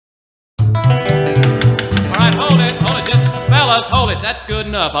fellas, hold it. That's good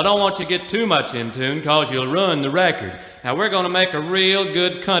enough. I don't want you to get too much in tune, cause you'll ruin the record. Now, we're gonna make a real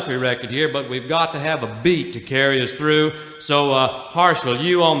good country record here, but we've got to have a beat to carry us through. So, Harshal,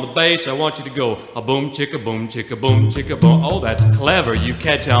 you on the bass, I want you to go a boom chicka boom chicka boom chicka boom. Oh, that's clever. You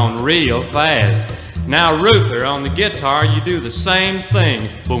catch on real fast. Now, Ruther, on the guitar, you do the same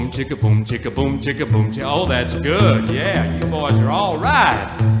thing. Boom chicka boom chicka boom chicka boom chicka. Oh, that's good. Yeah, you boys are all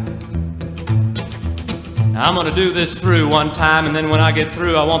right. Now, I'm gonna do this through one time, and then when I get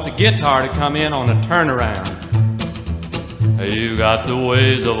through, I want the guitar to come in on a turnaround. You got the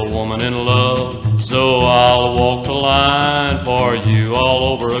ways of a woman in love, so I'll walk the line for you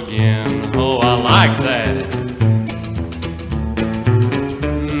all over again. Oh, I like that.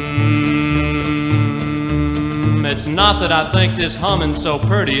 It's not that I think this humming's so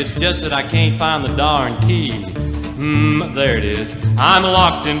pretty, it's just that I can't find the darn key. There it is. I'm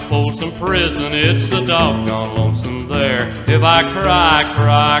locked in Folsom Prison, it's the doggone lonesome there. If I cry,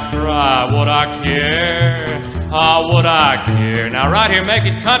 cry, cry, would I care? Ah, would I care? Now right here, make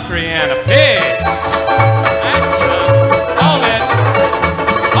it country and a pig. That's good. Hold it.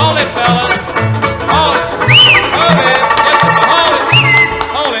 Hold it, fellas. Hold it. Hold it. Hold it.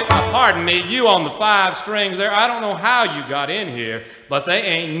 Hold it. Now, pardon me, you on the 5 strings there, I don't know how you got in here, but they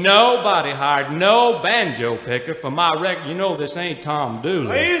ain't nobody hired no banjo picker for my record. You know this ain't Tom Dooley.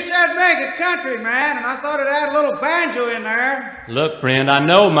 Well, you said make it country, man, and I thought it'd add a little banjo in there. Look, friend, I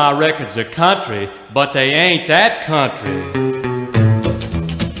know my records are country, but they ain't that country.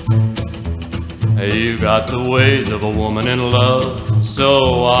 You got the ways of a woman in love, so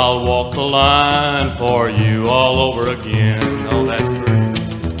I'll walk the line for you all over again. Oh, that's great.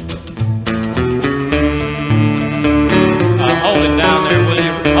 Hold it down there, will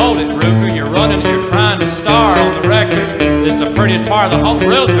you? Hold it, Ruther. You're running, you're trying to star on the record. It's the prettiest part of the whole.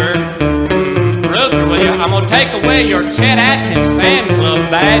 Ruther, will you? I'm gonna take away your Chet Atkins fan club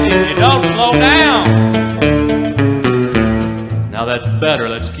badge if you don't slow down. Now that's better,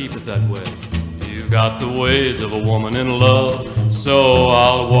 let's keep it that way. You got the ways of a woman in love, so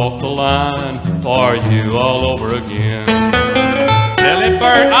I'll walk the line for you all over again. Billy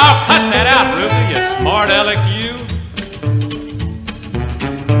Bird, I'll cut that out, Ruther, you smart aleck, you.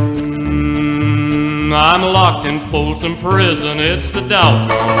 I'm locked in Folsom Prison, it's the doggone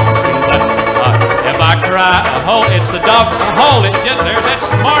lonesome there. If I cry, it's the doggone, hold it, just there's that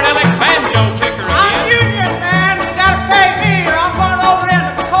smart aleck banjo picker again. I'm union, man, you gotta pay me or I'm going over in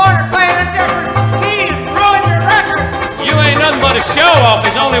the corner playing a different key and ruin your record. You ain't nothing but a show-off,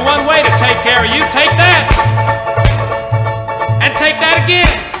 there's only one way to take care of you, take that. And take that again.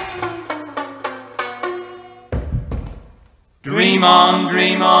 Dream on,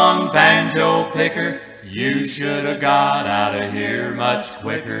 banjo picker, you should have got out of here much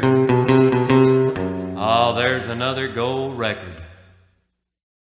quicker. Oh, there's another gold record.